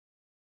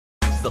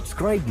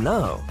Subscribe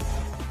now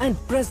and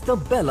press the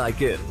bell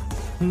icon.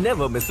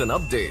 Never miss an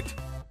update.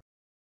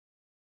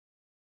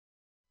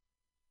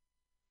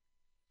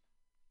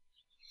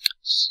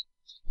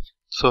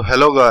 So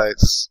hello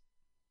guys,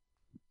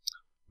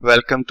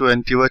 welcome to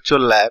NT Virtual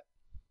Lab.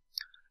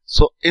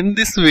 So in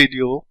this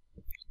video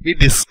we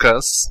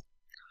discuss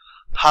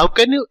how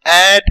can you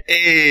add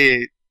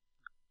a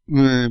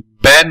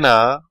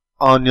banner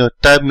on your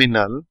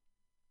terminal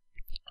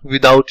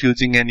without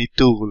using any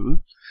tool.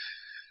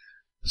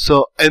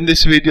 So in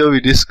this video we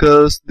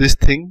discuss this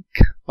thing.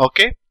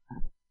 Okay,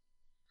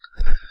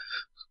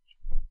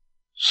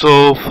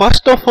 so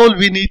first of all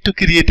we need to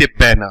create a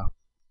banner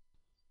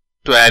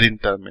to add in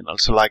terminal.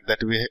 So like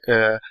that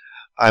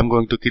I'm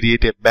going to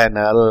create a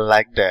banner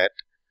like that.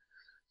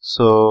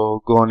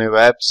 So go on a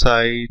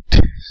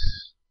website,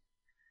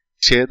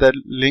 share the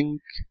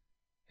link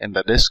in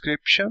the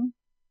description.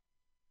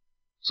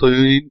 So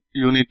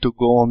you need to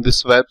go on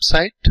this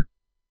website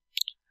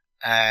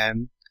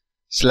and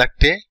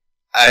select a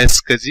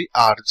ASCII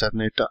art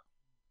generator,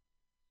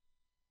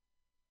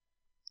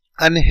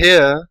 and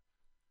here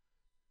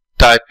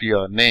type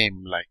your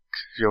name, like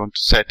you want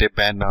to set a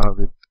banner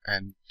with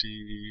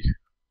NT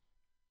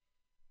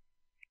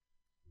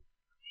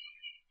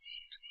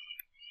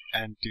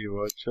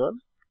Virtual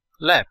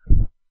Lab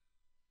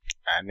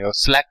and your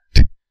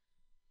select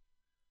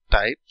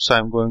type. So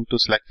I'm going to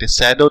select a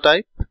shadow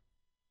type.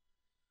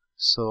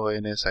 So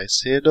in ASCII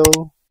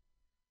shadow,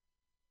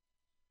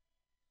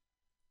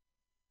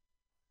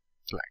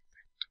 like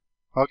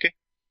that. Okay,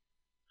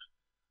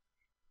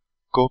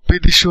 copy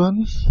this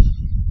one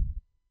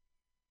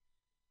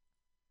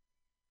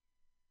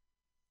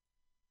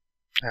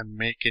and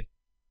make it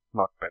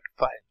notepad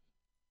file.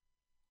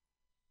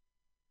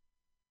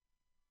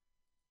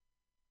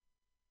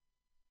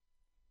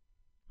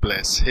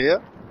 Place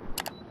here.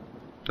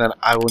 Then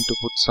I want to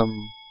put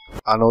some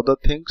another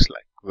things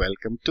like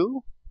welcome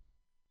to,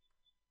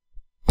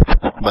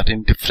 but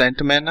in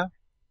different manner.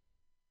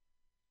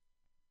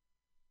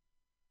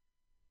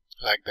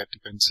 Like that you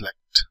can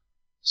select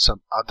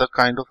some other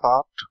kind of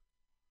art.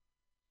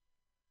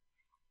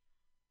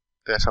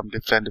 There are some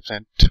different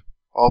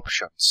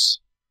options.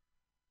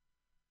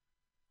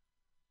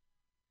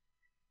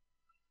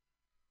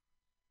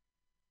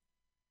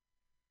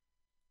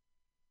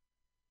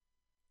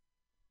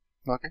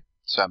 Okay,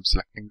 so I'm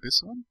selecting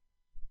this one,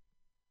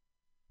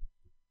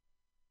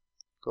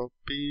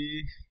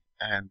 copy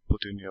and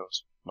put in your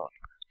notepad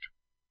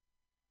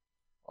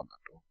on the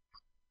top,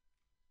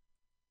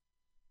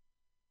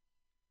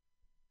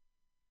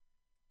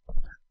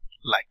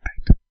 like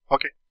that.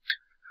 Okay,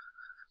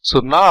 so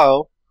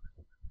now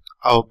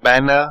our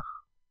banner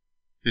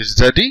is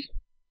ready.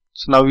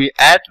 So now we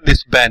add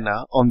this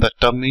banner on the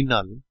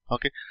terminal.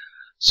 Okay,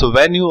 so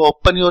when you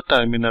open your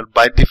terminal,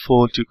 by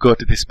default you got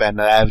this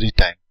banner every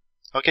time.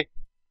 Okay,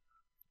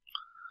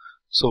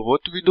 so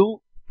what we do,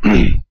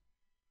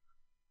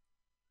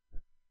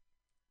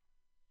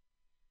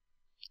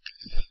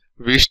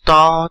 we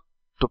start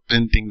to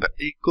printing the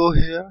echo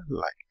here,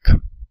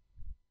 like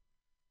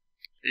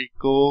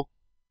echo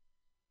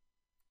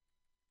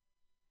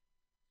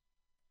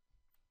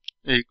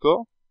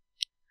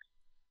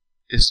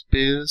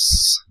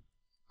space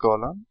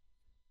colon.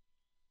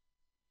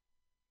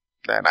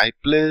 Then I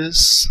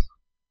place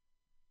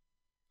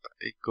the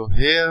echo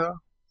here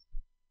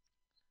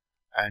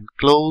and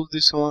close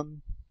this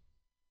one,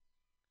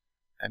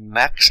 and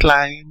next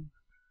line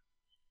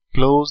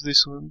close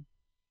this one.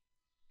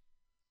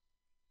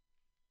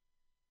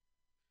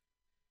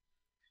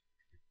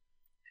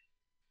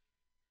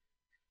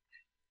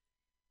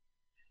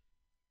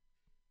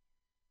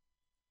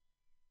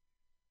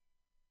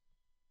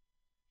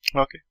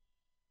 Okay,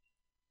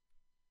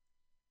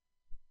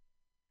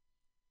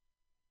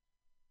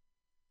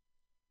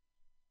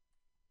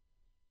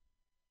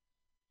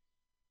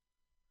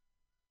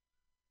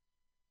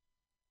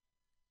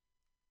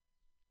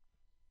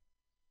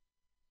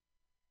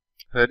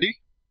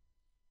 ready?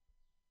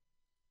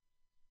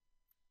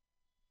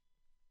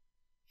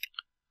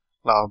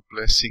 Now I'm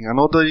placing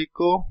another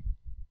echo.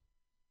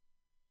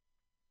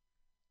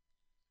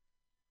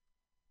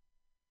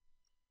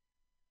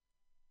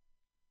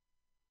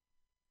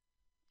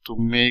 To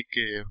make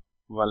a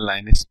one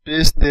line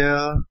space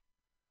there,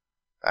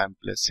 I'm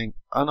placing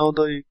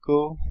another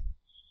echo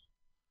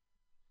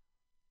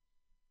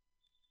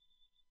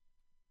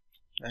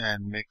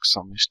and make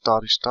some star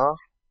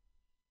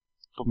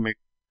to make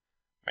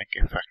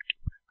effect.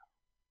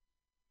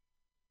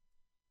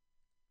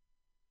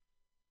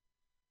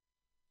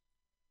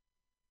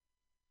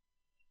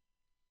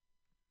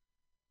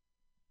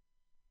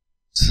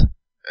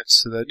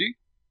 It's ready.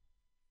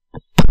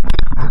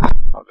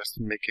 Now let's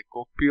make a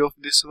copy of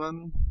this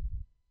one.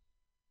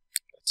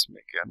 Let's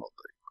make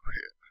another echo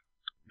here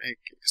to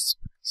make a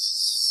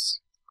space.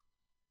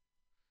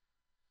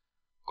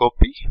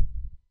 Copy.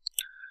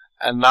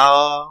 And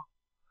now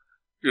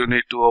you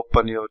need to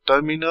open your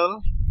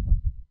terminal.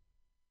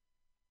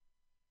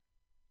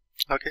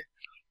 Okay,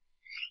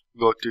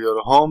 go to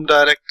your home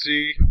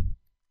directory,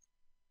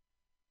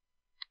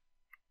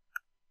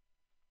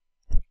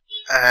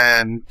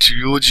 and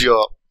use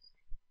your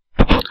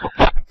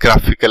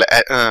graphical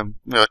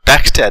your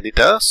text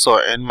editor. So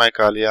in my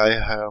Kali I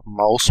have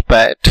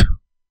mousepad,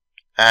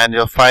 and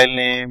your file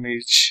name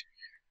is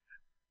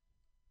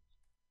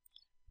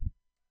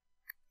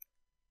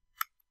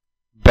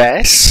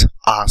bash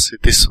ASCII,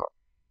 this one.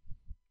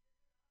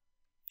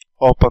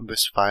 Open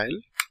this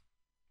file.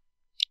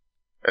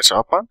 It's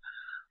open.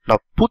 Now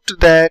put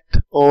that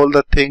all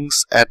the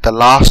things at the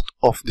last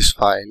of this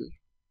file.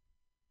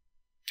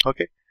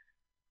 Okay,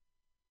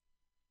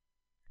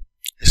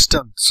 it's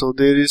done. So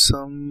there is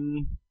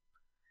some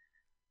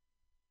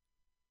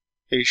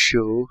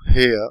issue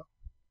here.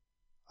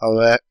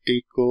 Our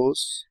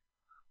echoes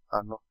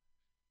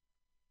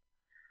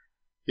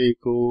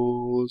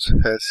echoes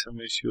has some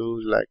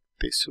issues like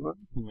this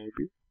one,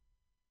 maybe.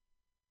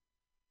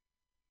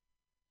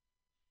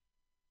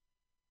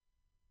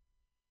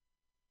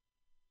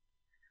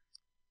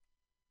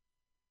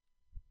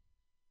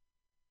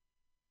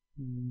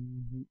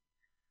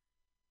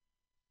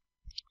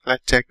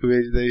 Let's check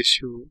where is the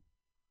issue.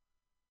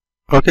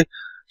 Okay,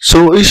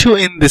 so issue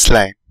in this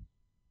line.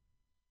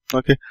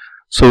 Okay,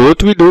 so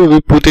what we do, we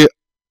put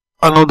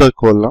another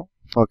column.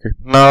 Okay,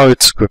 now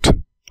it's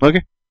good.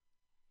 Okay,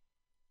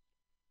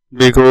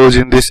 because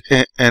in this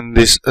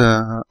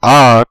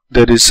art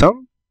there is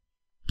some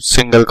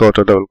single quote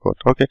or double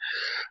quote. Okay,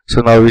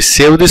 so now we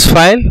save this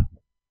file,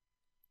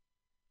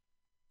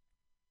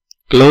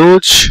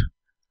 close.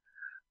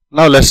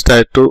 Now let's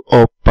try to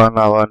open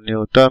our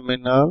new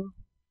terminal.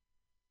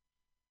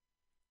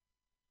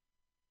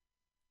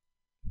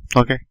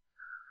 Okay,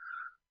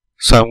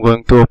 so I'm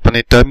going to open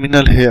a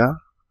terminal here.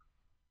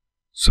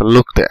 So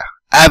look there,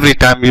 every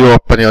time you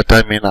open your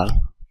terminal,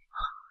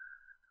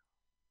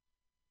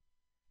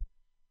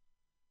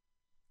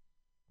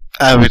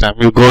 every time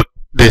you got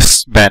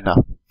this banner.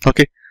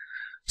 Okay,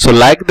 so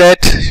like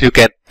that you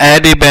can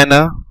add a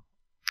banner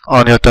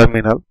on your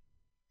terminal.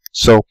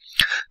 So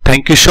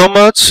thank you so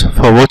much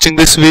for watching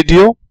this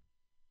video.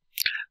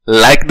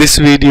 Like this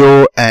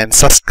video and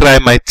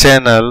subscribe my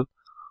channel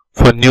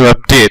for new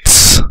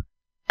updates,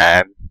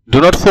 and do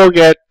not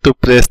forget to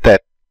press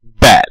that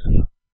bell.